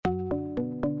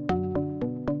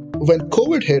When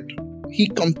COVID hit, he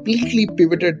completely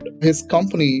pivoted his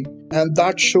company, and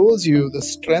that shows you the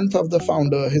strength of the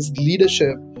founder, his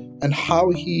leadership, and how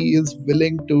he is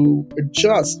willing to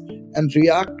adjust and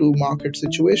react to market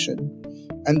situation.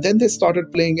 And then they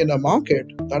started playing in a market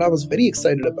that I was very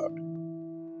excited about.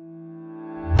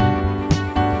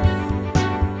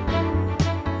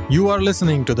 You are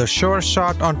listening to The Sure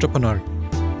Shot Entrepreneur,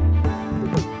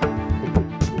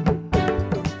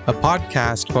 a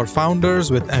podcast for founders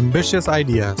with ambitious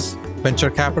ideas. Venture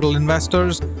capital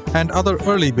investors and other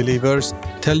early believers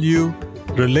tell you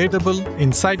relatable,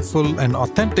 insightful, and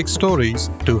authentic stories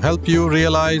to help you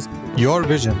realize your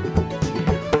vision.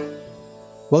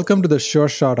 Welcome to The Sure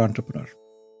Shot Entrepreneur.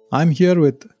 I'm here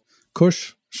with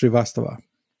Kush Srivastava,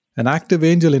 an active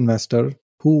angel investor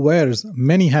who wears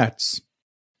many hats.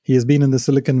 He has been in the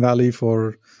Silicon Valley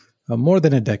for more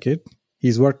than a decade.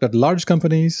 He's worked at large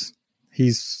companies,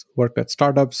 he's worked at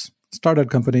startups, started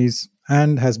companies,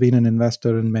 and has been an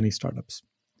investor in many startups.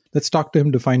 Let's talk to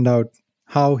him to find out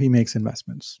how he makes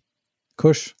investments.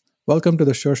 Kush, welcome to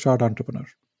the Sure Shot Entrepreneur.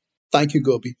 Thank you,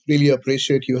 Gopi. Really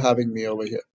appreciate you having me over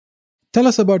here. Tell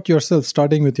us about yourself,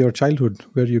 starting with your childhood,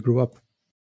 where you grew up.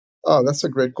 Oh, that's a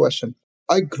great question.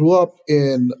 I grew up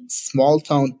in small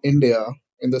town India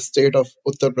in the state of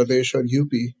Uttar Pradesh or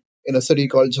UP in a city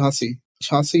called Jhansi.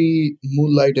 Jhansi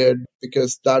moonlighted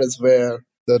because that is where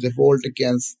the revolt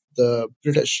against the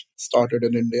British started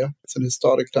in India. It's an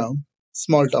historic town,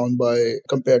 small town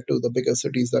compared to the bigger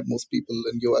cities that most people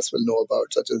in US will know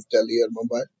about, such as Delhi or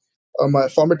Mumbai. My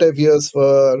formative years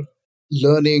were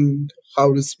learning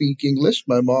how to speak English.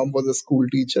 My mom was a school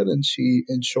teacher and she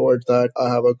ensured that I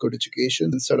have a good education.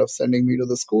 Instead of sending me to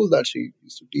the school that she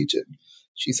used to teach in,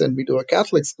 she sent me to a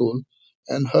Catholic school.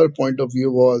 And her point of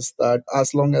view was that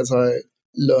as long as I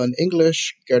learn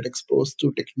English, get exposed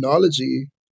to technology,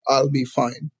 I'll be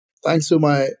fine. Thanks to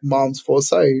my mom's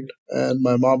foresight and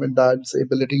my mom and dad's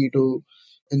ability to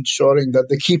ensuring that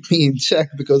they keep me in check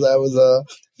because I was a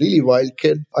really wild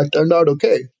kid, I turned out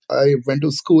okay. I went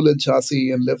to school in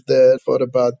Jhansi and lived there for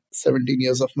about 17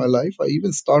 years of my life. I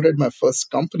even started my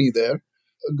first company there.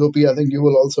 Gopi, I think you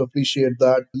will also appreciate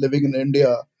that living in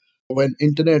India, when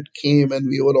internet came and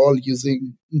we were all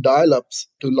using dial-ups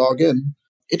to log in,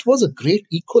 it was a great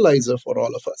equalizer for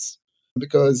all of us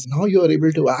because now you are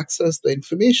able to access the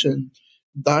information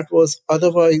that was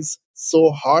otherwise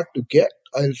so hard to get.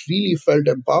 I really felt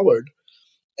empowered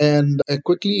and I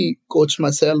quickly coached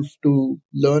myself to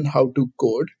learn how to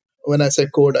code. When I say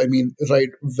code, I mean write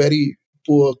very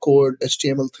poor code,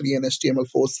 HTML3 and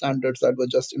HTML4 standards that were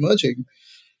just emerging.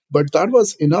 But that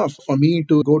was enough for me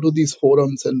to go to these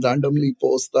forums and randomly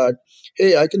post that,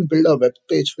 hey, I can build a web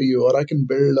page for you or I can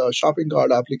build a shopping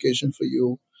cart application for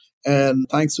you. And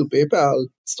thanks to PayPal,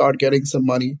 start getting some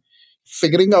money.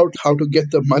 Figuring out how to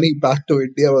get the money back to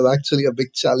India was actually a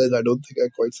big challenge. I don't think I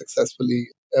quite successfully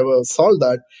ever solved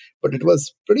that. But it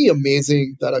was pretty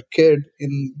amazing that a kid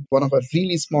in one of a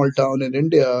really small town in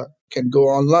India can go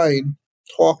online,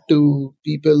 talk to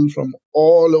people from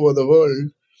all over the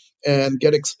world, and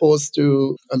get exposed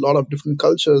to a lot of different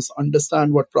cultures,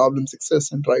 understand what problems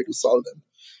exist and try to solve them.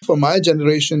 For my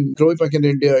generation, growing up in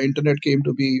India, internet came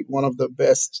to be one of the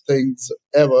best things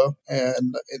ever.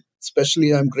 And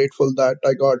especially I'm grateful that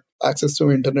I got access to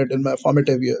internet in my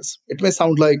formative years. It may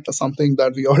sound like something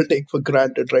that we all take for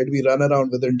granted, right? We run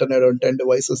around with internet on 10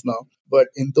 devices now. But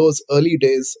in those early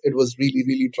days, it was really,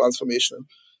 really transformational.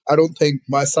 I don't think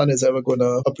my son is ever going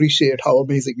to appreciate how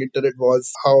amazing internet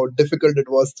was, how difficult it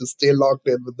was to stay logged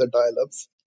in with the dial-ups.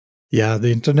 Yeah,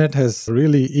 the internet has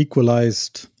really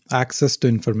equalized access to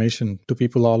information to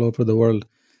people all over the world.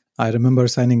 I remember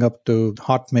signing up to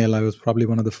Hotmail. I was probably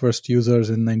one of the first users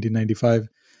in 1995.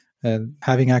 And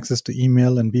having access to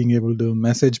email and being able to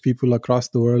message people across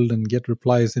the world and get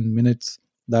replies in minutes,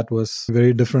 that was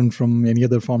very different from any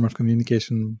other form of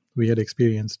communication we had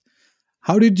experienced.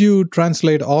 How did you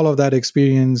translate all of that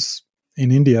experience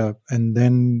in India and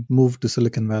then move to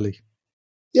Silicon Valley?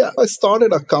 Yeah, I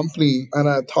started a company and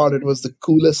I thought it was the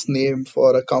coolest name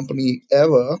for a company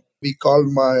ever. We called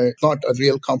not a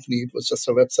real company, it was just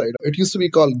a website. It used to be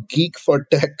called Geek for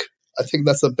Tech. I think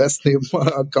that's the best name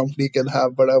a company can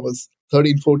have, but I was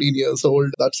 13, 14 years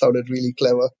old. That sounded really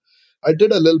clever. I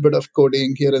did a little bit of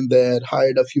coding here and there,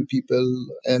 hired a few people,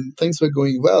 and things were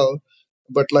going well.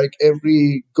 But like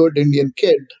every good Indian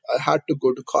kid, I had to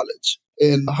go to college.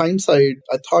 In hindsight,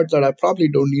 I thought that I probably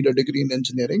don't need a degree in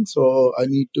engineering. So I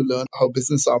need to learn how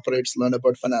business operates, learn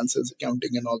about finances,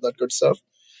 accounting, and all that good stuff.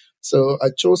 So I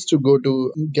chose to go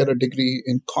to get a degree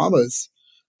in commerce.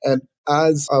 And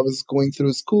As I was going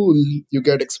through school, you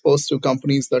get exposed to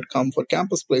companies that come for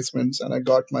campus placements, and I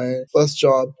got my first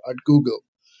job at Google.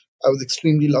 I was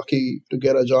extremely lucky to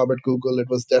get a job at Google. It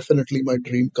was definitely my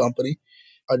dream company.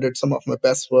 I did some of my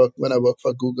best work when I worked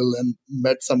for Google and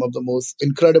met some of the most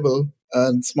incredible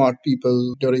and smart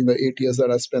people during the 8 years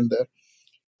that I spent there.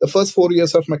 The first 4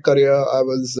 years of my career, I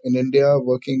was in India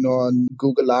working on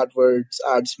Google AdWords,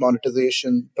 ads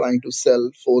monetization, trying to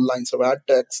sell 4 lines of ad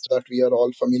text that we are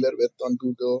all familiar with on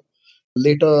Google.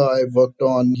 Later, I worked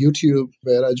on YouTube,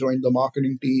 where I joined the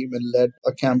marketing team and led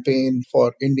a campaign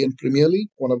for Indian Premier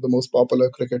League, one of the most popular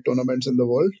cricket tournaments in the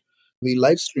world. We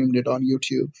live streamed it on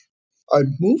YouTube. I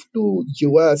moved to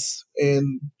US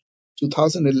in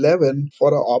 2011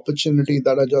 for an opportunity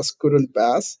that I just couldn't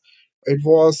pass. It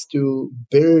was to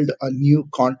build a new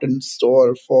content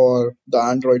store for the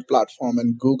Android platform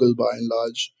and Google by and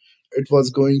large. It was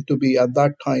going to be at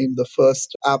that time the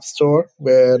first app store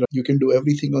where you can do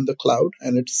everything on the cloud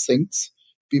and it syncs.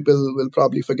 People will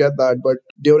probably forget that, but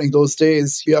during those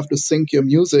days, you have to sync your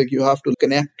music, you have to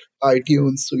connect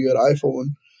iTunes to your iPhone.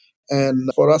 And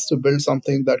for us to build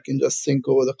something that can just sync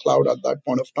over the cloud at that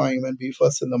point of time and be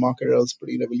first in the market, it was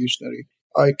pretty revolutionary.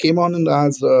 I came on in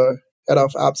as a head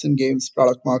of apps and games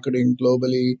product marketing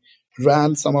globally,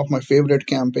 ran some of my favorite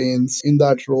campaigns. In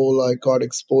that role, I got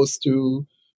exposed to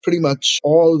pretty much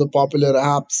all the popular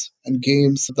apps and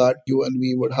games that you and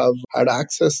me would have had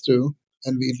access to.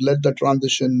 And we led the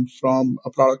transition from a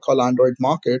product called Android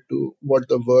Market to what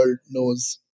the world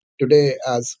knows today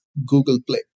as Google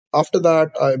Play. After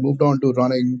that, I moved on to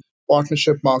running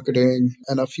partnership marketing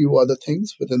and a few other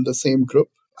things within the same group.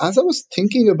 As I was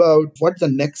thinking about what the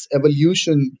next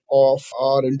evolution of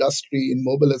our industry in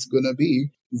mobile is going to be,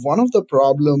 one of the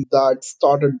problems that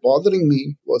started bothering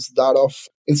me was that of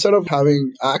instead of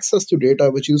having access to data,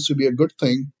 which used to be a good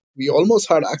thing, we almost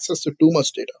had access to too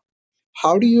much data.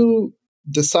 How do you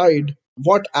decide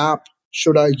what app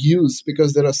should I use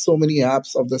because there are so many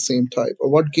apps of the same type? Or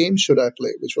what game should I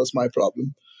play, which was my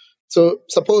problem. So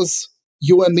suppose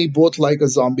you and me both like a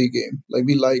zombie game, like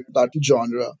we like that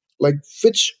genre. Like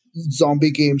which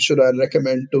zombie game should I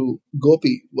recommend to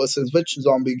Gopi versus which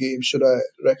zombie game should I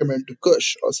recommend to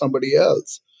Kush or somebody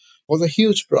else? Was a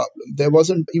huge problem. There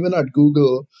wasn't even at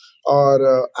Google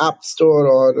or App Store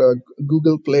or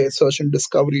Google Play search and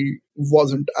discovery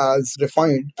wasn't as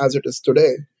refined as it is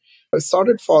today. I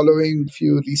started following a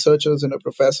few researchers and a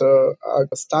professor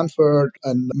at Stanford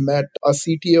and met a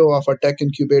CTO of a tech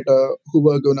incubator who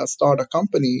were going to start a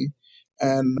company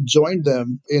and joined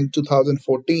them in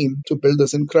 2014 to build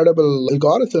this incredible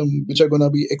algorithm which are going to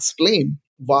be explain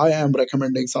why I'm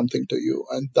recommending something to you.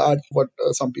 And that, what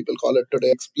some people call it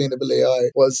today, explainable AI,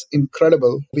 was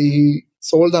incredible. We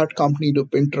sold that company to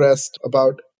Pinterest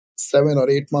about 7 or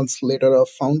 8 months later of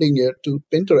founding it to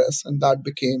Pinterest, and that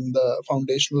became the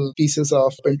foundational pieces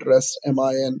of Pinterest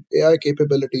MI and AI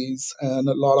capabilities and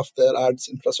a lot of their ads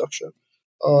infrastructure.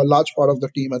 A large part of the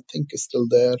team, I think, is still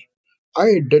there.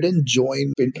 I didn't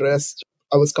join Pinterest.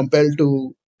 I was compelled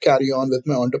to carry on with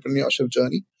my entrepreneurship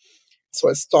journey. So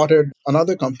I started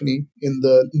another company in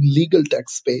the legal tech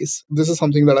space. This is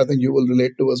something that I think you will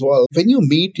relate to as well. When you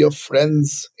meet your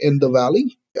friends in the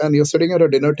valley and you're sitting at a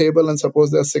dinner table and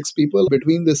suppose there are 6 people,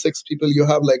 between the 6 people, you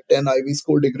have like 10 Ivy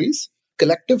School degrees.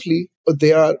 Collectively,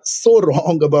 they are so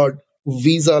wrong about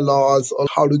visa laws or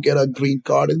how to get a green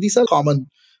card. And these are common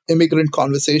immigrant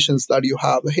conversations that you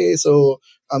have. Hey, so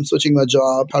I'm switching my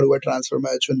job. How do I transfer my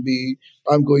H1B?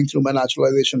 I'm going through my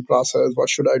naturalization process. What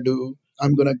should I do?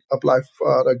 I'm going to apply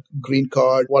for a green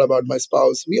card. What about my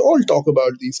spouse? We all talk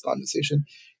about these conversations.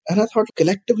 And I thought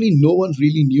collectively, no one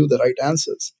really knew the right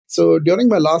answers. So during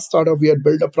my last startup, we had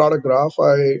built a product graph.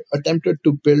 I attempted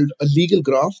to build a legal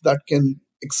graph that can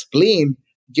explain,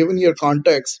 given your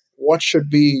context, what should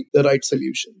be the right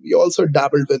solution. We also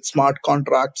dabbled with smart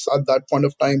contracts at that point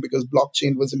of time because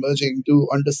blockchain was emerging to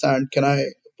understand, can I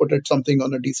put it something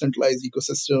on a decentralized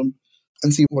ecosystem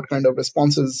and see what kind of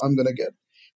responses I'm going to get.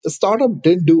 The startup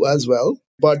didn't do as well,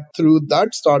 but through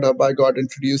that startup, I got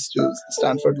introduced to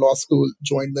Stanford Law School,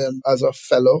 joined them as a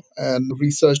fellow, and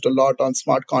researched a lot on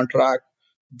smart contract,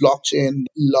 blockchain,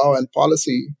 law, and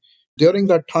policy. During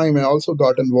that time, I also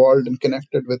got involved and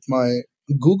connected with my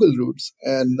Google roots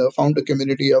and found a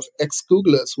community of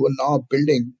ex-Googlers who are now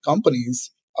building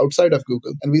companies outside of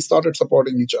Google. And we started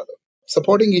supporting each other.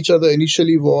 Supporting each other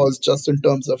initially was just in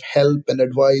terms of help and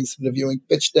advice, reviewing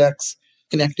pitch decks,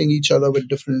 connecting each other with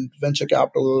different venture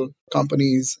capital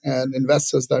companies and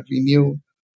investors that we knew.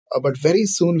 But very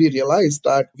soon we realized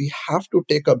that we have to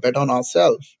take a bet on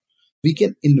ourselves. We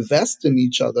can invest in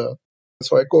each other.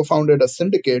 So I co-founded a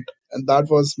syndicate And that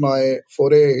was my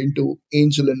foray into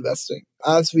angel investing.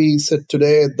 As we sit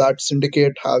today, that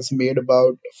syndicate has made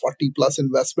about 40 plus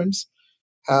investments,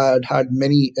 had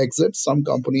many exits. Some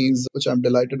companies, which I'm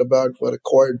delighted about, were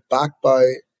acquired back by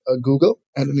Google.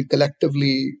 And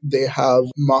collectively, they have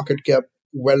market cap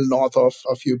well north of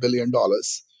a few $1 billion.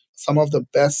 Some of the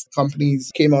best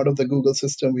companies came out of the Google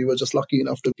system. We were just lucky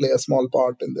enough to play a small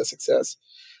part in their success.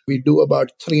 We do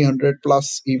about 300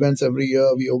 plus events every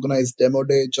year. We organize demo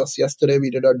day. Just yesterday, we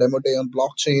did our demo day on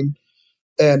blockchain.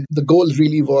 And the goal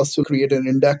really was to create an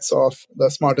index of the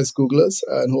smartest Googlers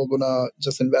and who are going to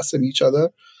just invest in each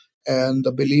other. And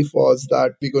the belief was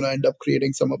that we're going to end up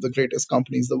creating some of the greatest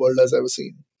companies the world has ever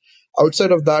seen.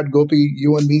 Outside of that, Gopi,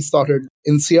 you and me started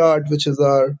INSEAD, which is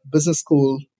our business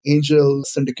school, angel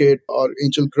syndicate or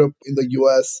angel group in the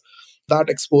US. That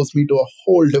exposed me to a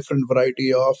whole different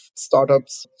variety of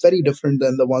startups, very different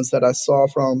than the ones that I saw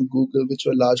from Google, which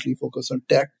were largely focused on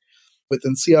tech. With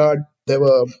INSEAD, there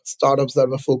were startups that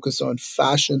were focused on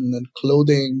fashion and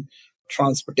clothing,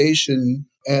 transportation,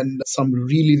 and some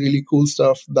really, really cool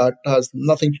stuff that has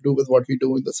nothing to do with what we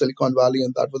do in the Silicon Valley.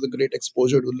 And that was a great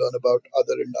exposure to learn about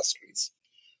other industries.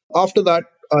 After that,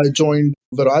 I joined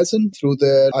Verizon through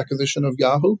their acquisition of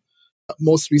Yahoo.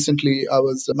 Most recently, I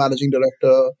was the managing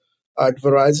director at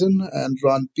Verizon and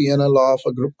run P&L of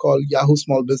a group called Yahoo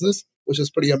Small Business, which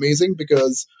is pretty amazing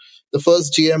because the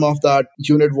first GM of that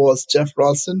unit was Jeff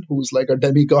Ralston, who's like a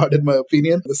demigod in my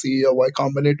opinion, the CEO of Y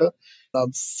Combinator.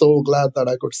 I'm so glad that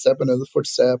I could step in his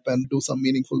footstep and do some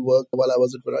meaningful work while I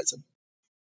was at Verizon.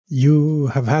 You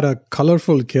have had a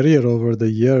colorful career over the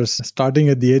years, starting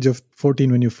at the age of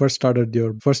 14 when you first started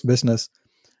your first business.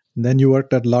 Then you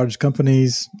worked at large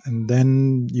companies, and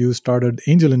then you started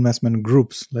angel investment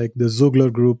groups like the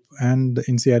Zugler Group and the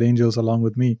INSEAD Angels along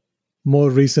with me.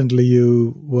 More recently,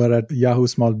 you were at Yahoo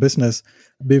Small Business.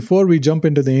 Before we jump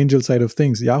into the angel side of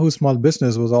things, Yahoo Small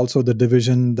Business was also the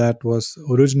division that was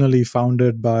originally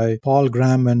founded by Paul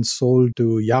Graham and sold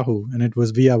to Yahoo, and it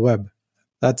was via web.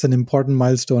 That's an important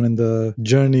milestone in the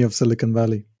journey of Silicon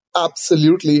Valley.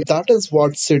 Absolutely. That is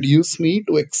what seduced me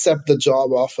to accept the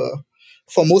job offer.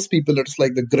 For most people, it's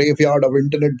like the graveyard of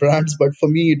internet brands, but for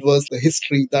me, it was the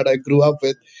history that I grew up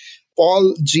with.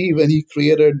 Paul G, when he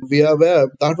created Via Web,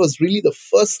 that was really the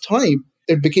first time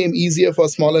it became easier for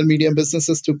small and medium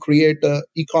businesses to create an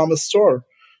e-commerce store.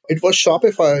 It was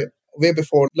Shopify way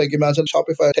before. Like imagine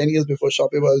Shopify 10 years before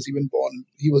Shopify was even born.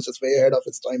 He was just way ahead of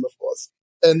his time, of course.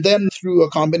 And then through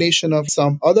a combination of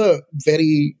some other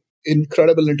very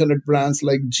incredible internet brands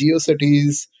like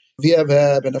GeoCities, Via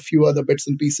Web, and a few other bits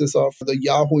and pieces of the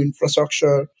Yahoo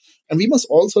infrastructure. And we must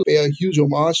also pay a huge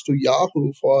homage to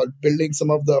Yahoo for building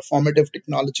some of the formative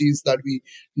technologies that we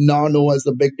now know as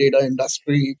the big data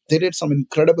industry. They did some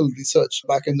incredible research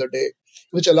back in the day,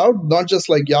 which allowed not just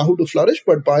like Yahoo to flourish,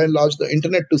 but by and large the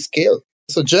internet to scale.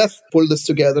 So Jeff pulled this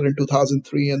together in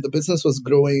 2003 and the business was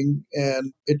growing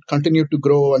and it continued to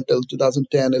grow until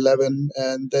 2010, 11.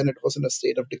 And then it was in a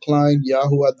state of decline.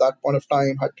 Yahoo at that point of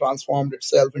time had transformed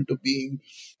itself into being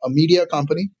a media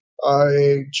company.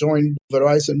 I joined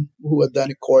Verizon, who had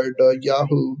then acquired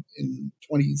Yahoo in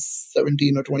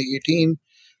 2017 or 2018.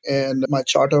 And my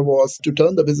charter was to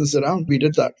turn the business around. We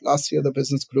did that. Last year, the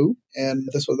business grew. And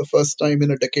this was the first time in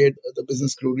a decade the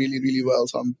business grew really, really well.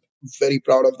 So I'm very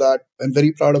proud of that. I'm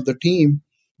very proud of the team.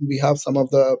 We have some of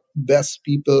the best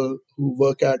people who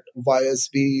work at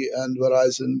YSB and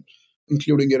Verizon,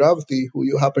 including Iravati, who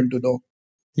you happen to know.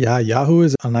 Yeah, Yahoo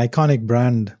is an iconic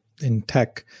brand in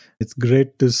tech. It's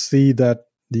great to see that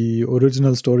the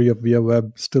original story of Via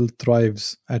Web still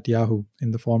thrives at Yahoo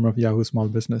in the form of Yahoo Small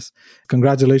Business.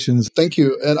 Congratulations. Thank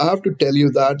you. And I have to tell you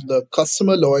that the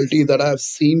customer loyalty that I have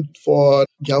seen for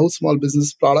Yahoo Small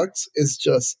Business products is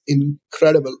just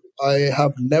incredible. I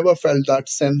have never felt that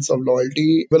sense of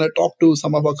loyalty. When I talk to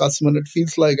some of our customers, it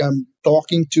feels like I'm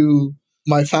talking to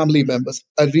my family members.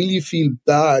 I really feel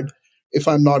bad if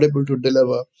I'm not able to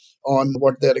deliver on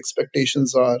what their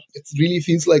expectations are. It really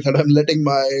feels like that I'm letting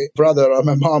my brother or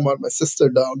my mom or my sister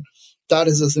down. That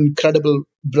is this incredible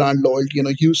brand loyalty and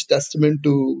a huge testament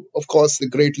to, of course, the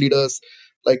great leaders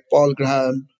like Paul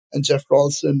Graham and Jeff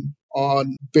Ralston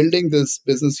on building this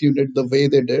business unit the way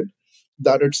they did,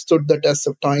 that it stood the test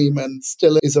of time and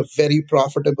still is a very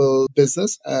profitable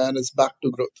business and is back to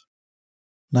growth.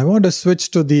 Now I want to switch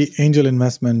to the angel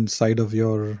investment side of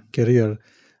your career.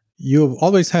 You've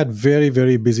always had very,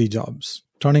 very busy jobs.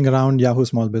 Turning around Yahoo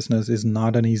Small Business is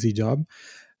not an easy job.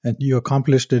 And you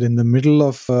accomplished it in the middle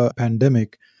of a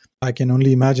pandemic. I can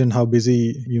only imagine how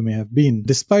busy you may have been.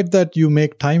 Despite that, you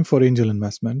make time for angel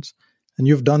investments. And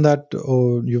you've done that,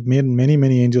 or you've made many,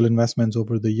 many angel investments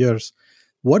over the years.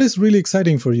 What is really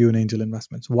exciting for you in angel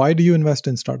investments? Why do you invest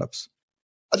in startups?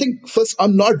 I think first,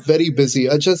 I'm not very busy.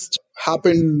 I just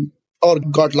happened or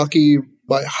got lucky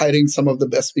by hiring some of the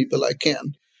best people I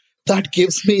can. That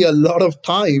gives me a lot of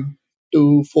time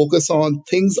to focus on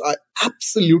things I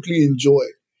absolutely enjoy.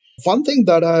 One thing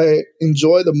that I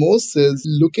enjoy the most is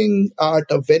looking at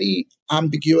a very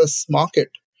ambiguous market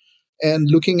and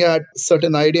looking at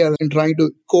certain ideas and trying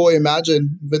to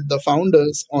co-imagine with the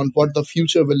founders on what the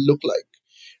future will look like.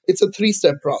 It's a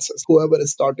three-step process. Whoever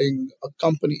is starting a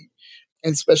company,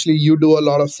 and especially you do a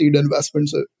lot of seed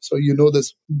investments, so you know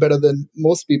this better than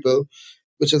most people,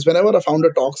 which is whenever a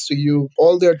founder talks to you,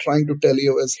 all they're trying to tell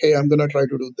you is, hey, I'm going to try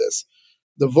to do this.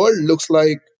 The world looks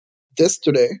like this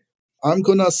today. I'm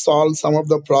going to solve some of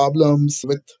the problems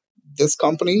with this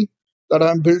company that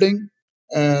I'm building.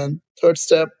 And third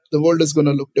step, the world is going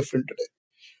to look different today.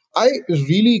 I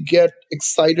really get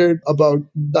excited about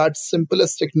that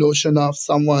simplistic notion of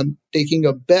someone taking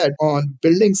a bet on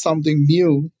building something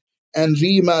new and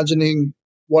reimagining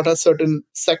what a certain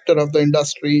sector of the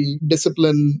industry,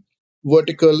 discipline,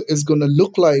 vertical is going to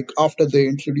look like after they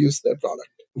introduce their product.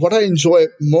 What I enjoy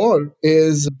more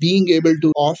is being able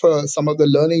to offer some of the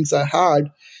learnings I had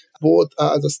both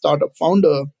as a startup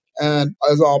founder and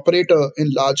as an operator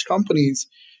in large companies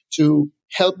to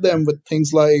help them with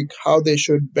things like how they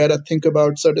should better think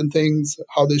about certain things,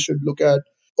 how they should look at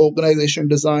organization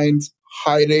designs,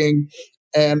 hiring,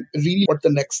 and really what the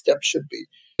next step should be.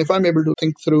 If I'm able to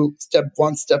think through step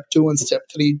one, step two, and step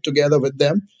three together with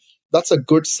them, that's a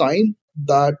good sign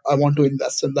that I want to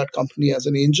invest in that company as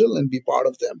an angel and be part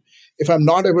of them. If I'm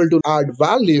not able to add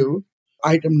value,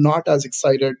 I am not as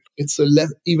excited. It's a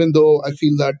less, even though I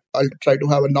feel that I'll try to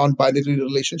have a non-binary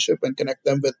relationship and connect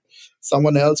them with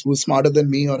someone else who's smarter than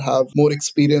me or have more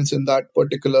experience in that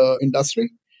particular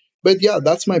industry. But yeah,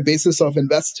 that's my basis of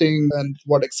investing and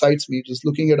what excites me, just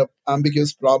looking at an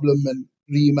ambiguous problem and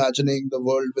reimagining the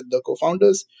world with the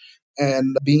co-founders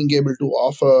and being able to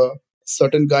offer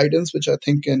certain guidance, which I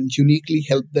think can uniquely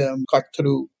help them cut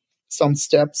through some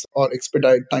steps or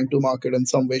expedite time to market in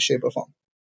some way, shape, or form.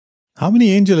 How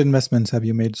many angel investments have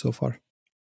you made so far?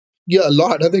 Yeah, a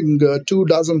lot. I think 2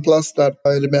 dozen plus that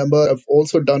I remember. I've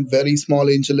also done very small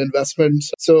angel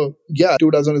investments. So yeah,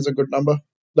 2 dozen is a good number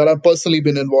that I've personally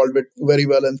been involved with very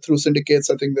well. And through syndicates,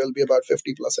 I think there'll be about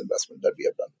 50 plus investment that we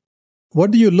have done.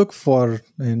 What do you look for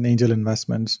in angel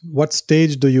investments? What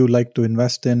stage do you like to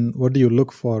invest in? What do you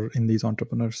look for in these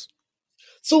entrepreneurs?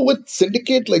 So with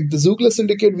syndicate, like the Zoogla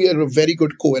syndicate, we are a very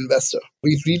good co-investor.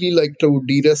 We really like to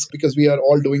de-risk because we are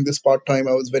all doing this part-time.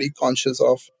 I was very conscious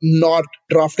of not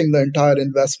drafting the entire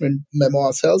investment memo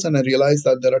ourselves. And I realized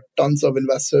that there are tons of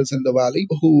investors in the Valley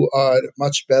who are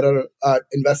much better at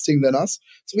investing than us.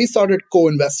 So we started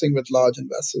co-investing with large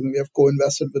investors. And we have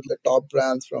co-invested with the top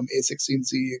brands from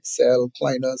A16Z, Excel,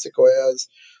 Kleiner, Sequoias,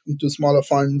 into smaller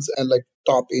funds and like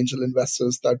top angel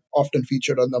investors that often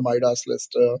featured on the Midas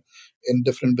list in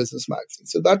different business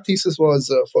magazines. So that thesis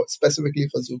was specifically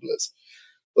for Zooglas.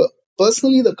 But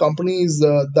personally, the companies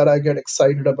that I get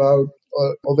excited about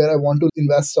or where I want to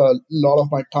invest a lot of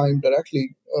my time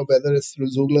directly, whether it's through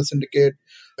Zoogla Syndicate,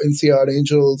 NCR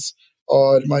Angels,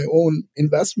 or my own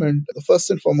investment, the first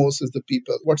and foremost is the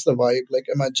people. What's the vibe? Like,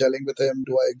 am I gelling with him?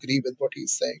 Do I agree with what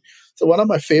he's saying? So one of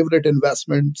my favorite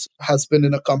investments has been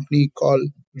in a company called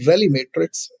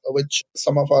Relimatrix, which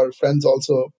some of our friends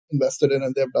also invested in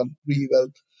and they've done really well.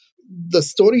 The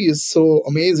story is so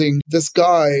amazing. This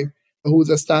guy who's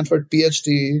a Stanford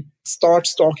PhD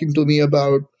starts talking to me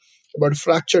about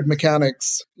fractured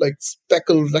mechanics, like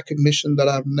speckle recognition that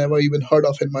I've never even heard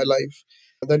of in my life.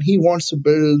 Then he wants to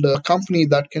build a company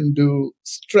that can do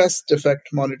stress defect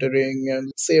monitoring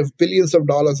and save billions of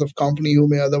dollars of company who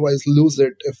may otherwise lose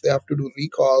it if they have to do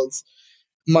recalls.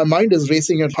 My mind is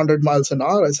racing at 100 miles an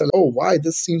hour. I said, oh, why?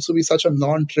 This seems to be such a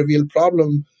non-trivial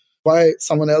problem. Why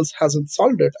someone else hasn't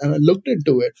solved it? And I looked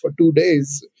into it for 2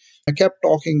 days. I kept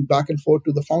talking back and forth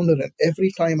to the founder, and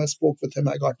every time I spoke with him,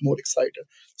 I got more excited.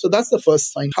 So that's the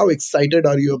first sign. How excited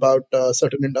are you about a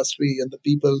certain industry and the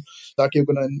people that you're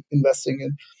going to investing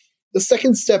in? The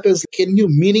second step is, can you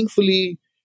meaningfully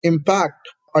impact,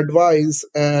 advise,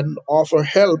 and offer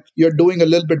help? You're doing a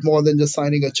little bit more than just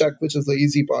signing a check, which is the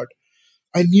easy part.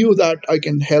 I knew that I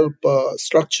can help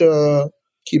structure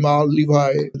Kemal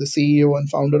Levi, the CEO and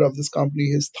founder of this company,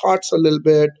 his thoughts a little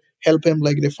bit, help him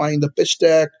like refine the pitch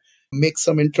deck, make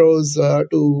some intros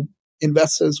to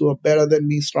investors who are better than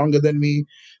me, stronger than me,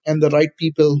 and the right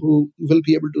people who will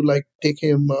be able to like take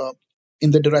him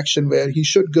in the direction where he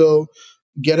should go,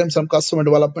 get him some customer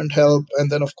development help,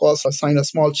 and then of course sign a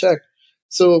small check.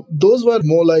 So those were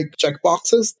more like check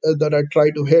boxes that I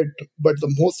try to hit. But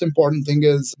the most important thing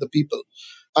is the people.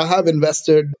 I have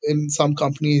invested in some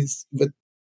companies with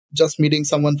just meeting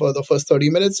someone for the first 30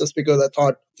 minutes just because I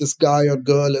thought this guy or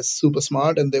girl is super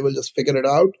smart and they will just figure it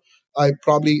out. I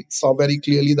probably saw very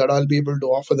clearly that I'll be able to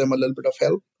offer them a little bit of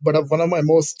help. But one of my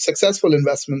most successful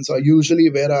investments are usually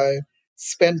where I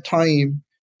spend time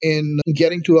in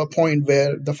getting to a point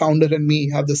where the founder and me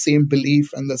have the same belief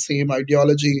and the same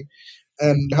ideology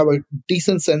and have a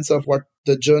decent sense of what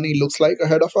the journey looks like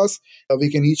ahead of us. We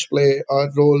can each play our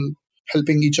role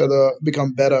helping each other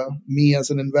become better, me as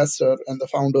an investor and the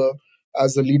founder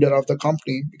as the leader of the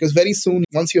company. Because very soon,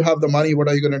 once you have the money, what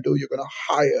are you going to do? You're going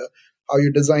to hire, how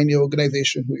you design your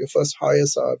organization, who your first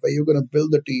hires are, where you're going to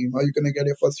build the team, how you're going to get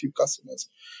your first few customers.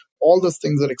 All those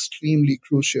things are extremely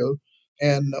crucial.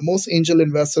 And most angel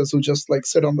investors who just like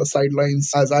sit on the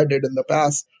sidelines, as I did in the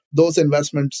past, those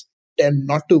investments tend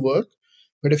not to work.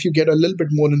 But if you get a little bit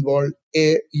more involved,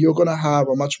 you're going to have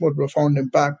a much more profound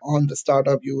impact on the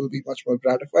startup. You will be much more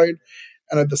gratified.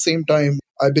 And at the same time,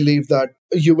 I believe that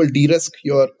you will de-risk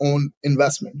your own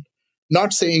investment.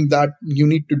 Not saying that you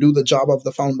need to do the job of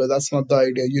the founder. That's not the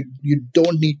idea. You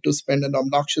don't need to spend an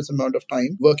obnoxious amount of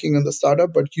time working on the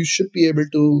startup, but you should be able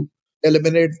to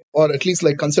eliminate or at least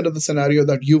like consider the scenario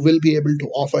that you will be able to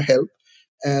offer help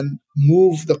and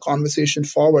move the conversation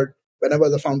forward whenever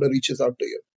the founder reaches out to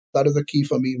you. That is the key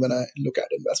for me when I look at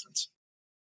investments.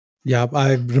 Yeah,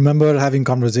 I remember having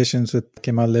conversations with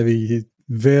Kemal Levy,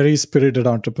 very spirited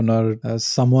entrepreneur, as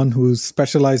someone who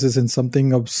specializes in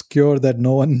something obscure that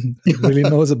no one really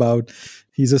knows about.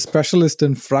 He's a specialist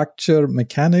in fracture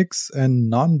mechanics and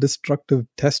non-destructive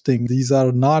testing. These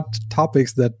are not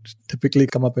topics that typically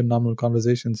come up in normal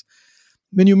conversations.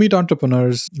 When you meet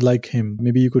entrepreneurs like him,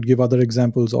 maybe you could give other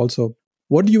examples also.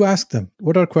 What do you ask them?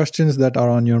 What are questions that are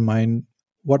on your mind?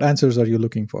 What answers are you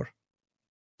looking for?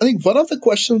 I think one of the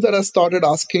questions that I started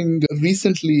asking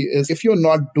recently is, if you're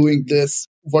not doing this,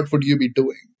 what would you be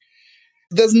doing?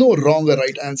 There's no wrong or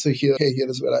right answer here. Hey, here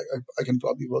is where I can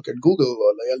probably work at Google,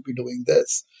 or like, I'll be doing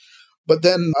this. But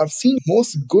then I've seen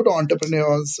most good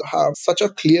entrepreneurs have such a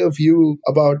clear view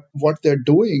about what they're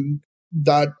doing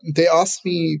that they ask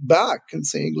me back and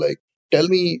saying like, tell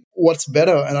me what's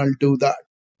better and I'll do that.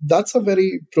 That's a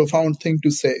very profound thing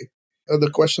to say.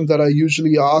 The questions that I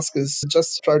usually ask is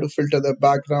just try to filter their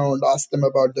background, ask them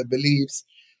about their beliefs,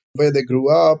 where they grew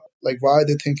up, like why are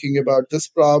they thinking about this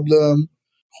problem,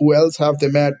 who else have they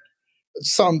met,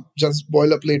 some just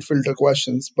boilerplate filter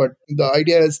questions. But the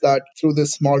idea is that through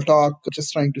this small talk,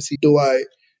 just trying to see, do I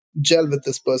gel with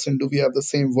this person? Do we have the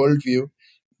same worldview?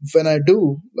 When I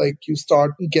do, like you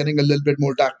start getting a little bit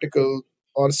more tactical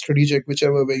or strategic,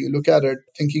 whichever way you look at it,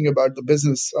 thinking about the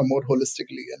business more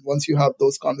holistically. And once you have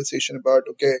those conversations about,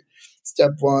 okay,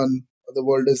 step one, the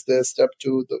world is this, step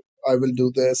two, I will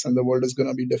do this, and the world is going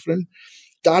to be different.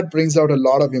 That brings out a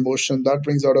lot of emotion. That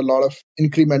brings out a lot of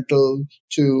incremental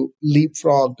to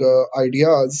leapfrog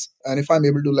ideas. And if I'm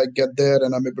able to like get there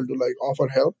and I'm able to like offer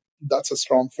help, that's a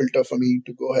strong filter for me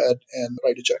to go ahead and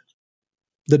write a check.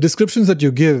 The descriptions that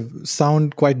you give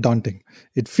sound quite daunting.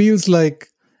 It feels like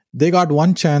they got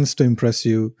one chance to impress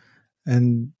you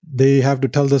and they have to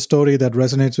tell the story that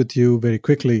resonates with you very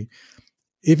quickly.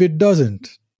 If it doesn't,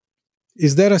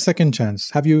 is there a second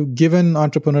chance? Have you given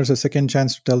entrepreneurs a second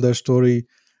chance to tell their story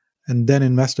and then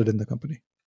invested in the company?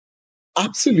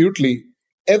 Absolutely.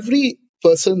 Every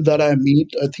person that I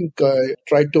meet, I think I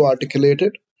tried to articulate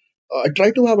it. I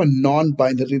try to have a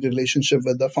non-binary relationship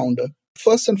with the founder.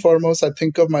 First and foremost, I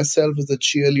think of myself as the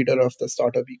cheerleader of the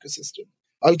startup ecosystem.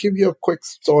 I'll give you a quick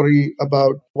story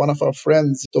about one of our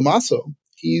friends, Tommaso.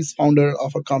 He's founder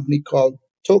of a company called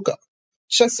Toka.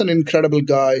 Just an incredible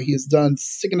guy. He's done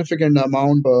significant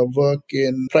amount of work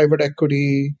in private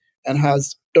equity and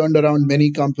has turned around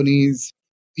many companies.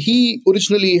 He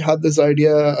originally had this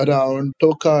idea around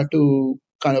Toka to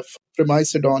kind of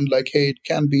premise it on like, hey, it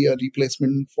can be a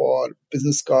replacement for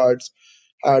business cards,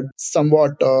 had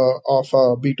somewhat of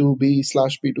a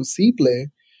B2B/B2C play.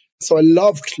 So I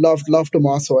loved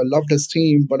Tommaso. I loved his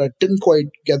team, but I didn't quite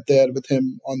get there with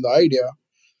him on the idea.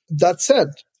 That said,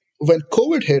 when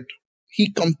COVID hit,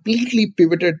 he completely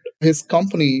pivoted his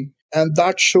company. And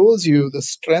that shows you the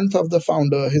strength of the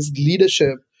founder, his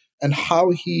leadership, and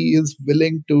how he is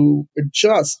willing to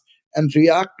adjust and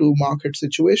react to market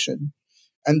situation.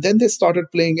 And then they started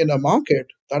playing in a market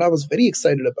that I was very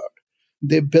excited about.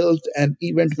 They built an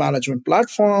event management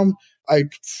platform. I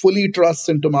fully trust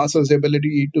in Tommaso's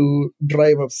ability to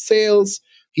drive up sales.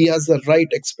 He has the right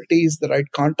expertise, the right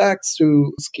contacts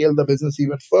to scale the business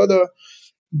even further.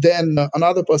 Then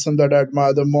another person that I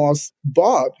admire the most,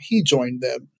 Bob, he joined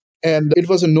them. And it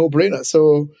was a no-brainer.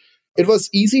 So it was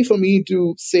easy for me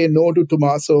to say no to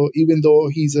Tommaso, even though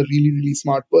he's a really, really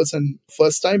smart person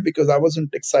first time, because I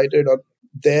wasn't excited or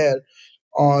there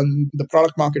on the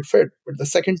product market fit. But the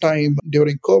second time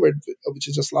during COVID, which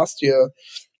is just last year,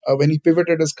 when he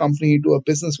pivoted his company to a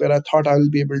business where I thought I will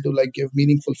be able to like give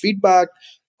meaningful feedback,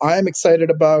 I am excited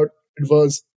about. It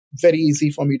was very easy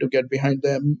for me to get behind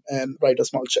them and write a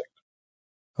small check.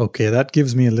 Okay, that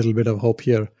gives me a little bit of hope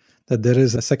here that there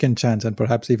is a second chance and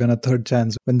perhaps even a third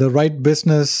chance when the right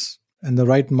business and the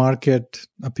right market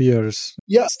appears.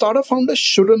 Yeah, startup founders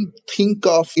shouldn't think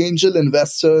of angel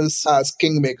investors as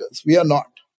kingmakers. We are not.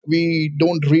 We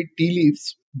don't read tea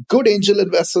leaves. Good angel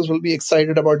investors will be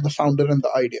excited about the founder and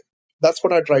the idea. That's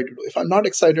what I try to do. If I'm not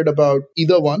excited about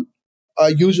either one, I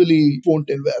usually won't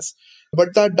invest.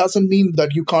 But that doesn't mean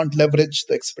that you can't leverage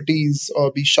the expertise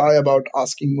or be shy about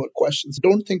asking more questions.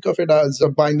 Don't think of it as a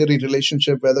binary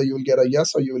relationship, whether you will get a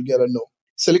yes or you will get a no.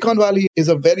 Silicon Valley is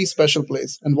a very special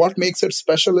place. And what makes it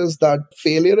special is that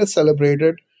failure is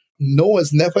celebrated, no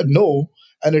is never no,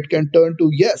 and it can turn to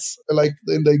yes. Like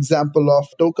in the example of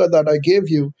Toka that I gave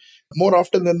you, more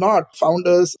often than not,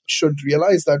 founders should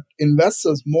realize that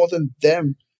investors, more than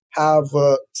them, have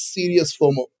a serious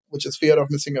FOMO, which is fear of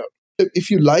missing out.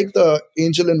 If you like the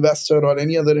angel investor or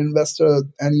any other investor,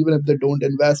 and even if they don't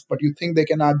invest, but you think they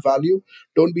can add value,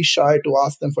 don't be shy to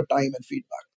ask them for time and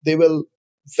feedback. They will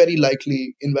very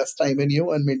likely invest time in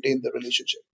you and maintain the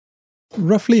relationship.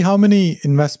 Roughly how many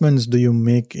investments do you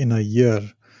make in a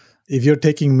year? If you're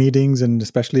taking meetings, and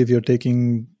especially if you're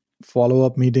taking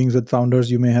follow-up meetings with founders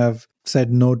you may have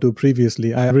said no to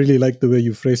previously. I really like the way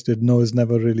you phrased it. No is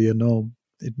never really a no.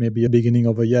 It may be a beginning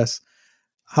of a yes.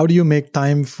 How do you make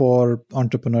time for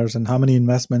entrepreneurs, and how many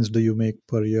investments do you make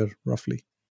per year, roughly?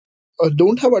 I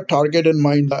don't have a target in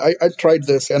mind. I tried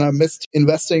this and I missed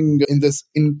investing in this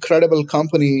incredible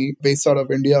company based out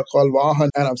of India called Vahan.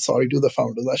 And I'm sorry to the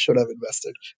founders. I should have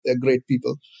invested. They're great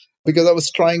people. Because I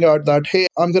was trying out that, hey,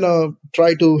 I'm going to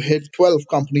try to hit 12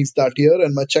 companies that year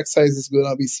and my check size is going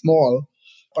to be small.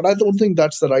 But I don't think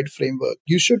that's the right framework.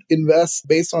 You should invest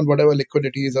based on whatever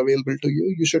liquidity is available to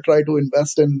you. You should try to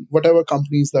invest in whatever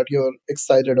companies that you're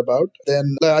excited about.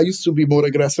 Then I used to be more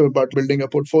aggressive about building a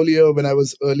portfolio when I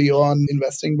was early on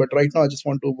investing. But right now, I just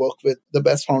want to work with the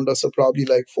best founders. So probably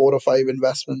like 4 or 5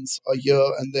 investments a year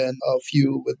and then a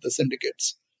few with the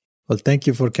syndicates. Well, thank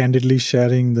you for candidly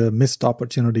sharing the missed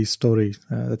opportunity story.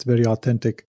 That's very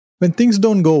authentic. When things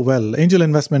don't go well, angel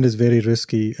investment is very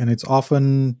risky, and it's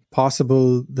often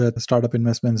possible that startup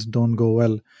investments don't go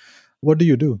well. What do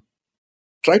you do?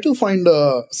 Try to find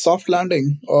a soft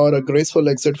landing or a graceful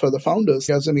exit for the founders.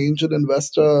 As an angel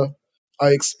investor, I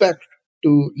expect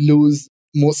to lose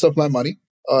most of my money.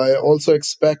 I also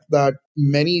expect that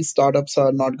many startups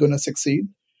are not going to succeed.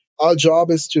 Our job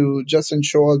is to just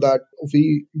ensure that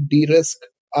we de-risk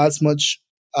as much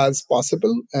as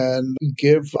possible and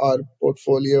give our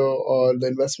portfolio or the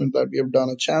investment that we have done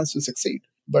a chance to succeed.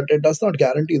 But it does not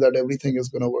guarantee that everything is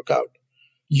going to work out.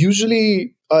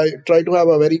 Usually, I try to have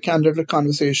a very candid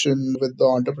conversation with the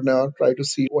entrepreneur, try to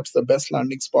see what's the best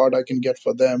landing spot I can get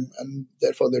for them and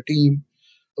therefore their team,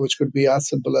 which could be as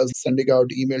simple as sending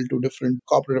out email to different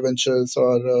corporate ventures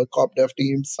or corp dev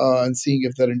teams and seeing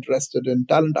if they're interested in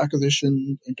talent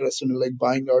acquisition, interested in like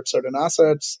buying out certain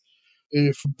assets.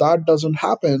 If that doesn't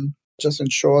happen, just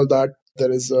ensure that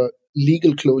there is a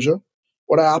legal closure.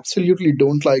 What I absolutely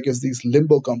don't like is these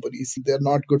limbo companies. They're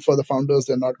not good for the founders.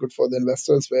 They're not good for the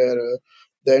investors, where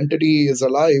the entity is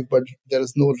alive, but there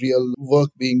is no real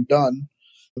work being done.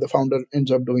 The founder ends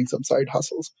up doing some side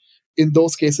hustles. In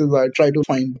those cases, I try to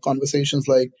find conversations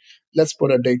like, let's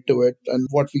put a date to it and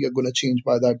what we are going to change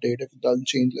by that date. If it doesn't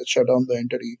change, let's shut down the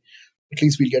entity. At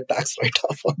least we'll get tax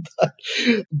write-off on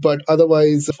that. But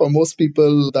otherwise, for most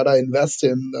people that I invest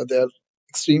in, they're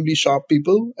extremely sharp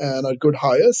people and are good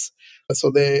hires.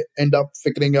 So they end up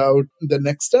figuring out the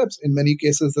next steps. In many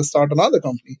cases, they start another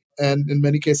company. And in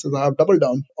many cases, I have doubled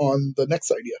down on the next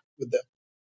idea with them.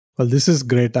 Well, this is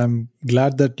great. I'm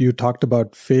glad that you talked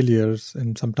about failures,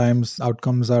 and sometimes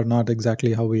outcomes are not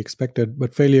exactly how we expected,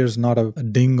 but failure is not a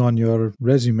ding on your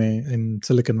resume in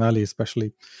Silicon Valley,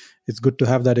 especially. It's good to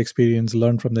have that experience,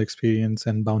 learn from the experience,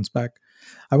 and bounce back.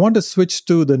 I want to switch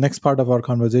to the next part of our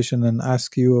conversation and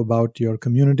ask you about your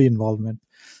community involvement.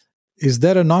 Is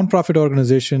there a nonprofit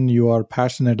organization you are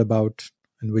passionate about,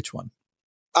 and which one?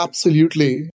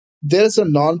 Absolutely. There's a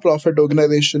nonprofit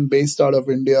organization based out of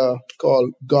India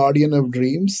called Guardian of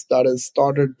Dreams that is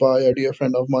started by a dear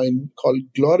friend of mine called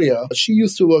Gloria. She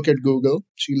used to work at Google.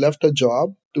 She left her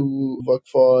job to work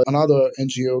for another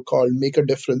NGO called Make a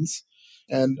Difference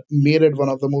and made it one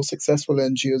of the most successful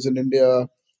NGOs in India.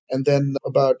 And then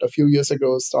about a few years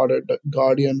ago, started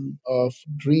Guardian of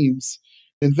Dreams,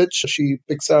 in which she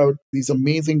picks out these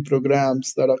amazing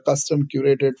programs that are custom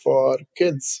curated for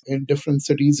kids in different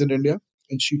cities in India.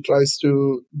 And she tries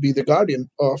to be the guardian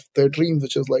of their dreams,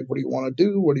 which is like, what do you want to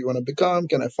do? What do you want to become?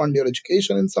 Can I fund your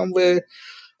education in some way?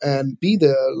 And be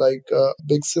there like a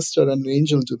big sister and an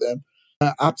angel to them.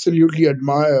 I absolutely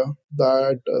admire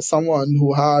that someone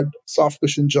who had soft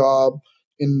cushion job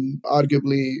in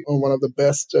arguably one of the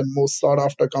best and most sought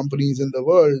after companies in the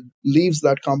world leaves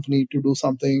that company to do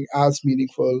something as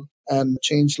meaningful and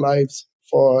change lives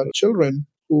for children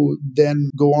who then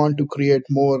go on to create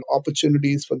more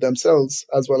opportunities for themselves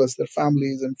as well as their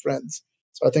families and friends.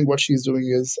 So I think what she's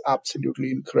doing is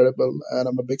absolutely incredible, and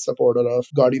I'm a big supporter of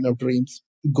Guardian of Dreams.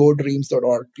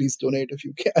 GoDreams.org. Please donate if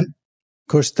you can.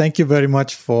 Kush, thank you very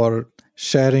much for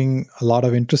sharing a lot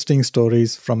of interesting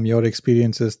stories from your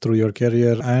experiences through your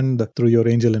career and through your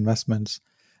angel investments.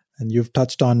 And you've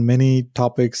touched on many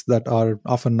topics that are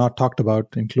often not talked about,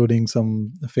 including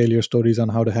some failure stories on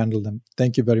how to handle them.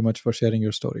 Thank you very much for sharing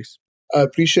your stories. I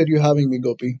appreciate you having me,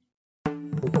 Gopi.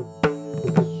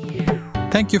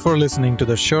 Thank you for listening to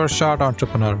The Sure Shot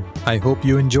Entrepreneur. I hope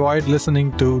you enjoyed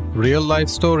listening to real-life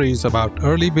stories about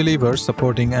early believers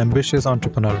supporting ambitious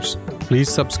entrepreneurs. Please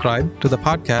subscribe to the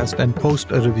podcast and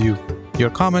post a review. Your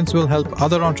comments will help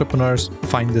other entrepreneurs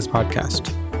find this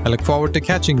podcast. I look forward to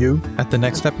catching you at the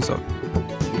next episode.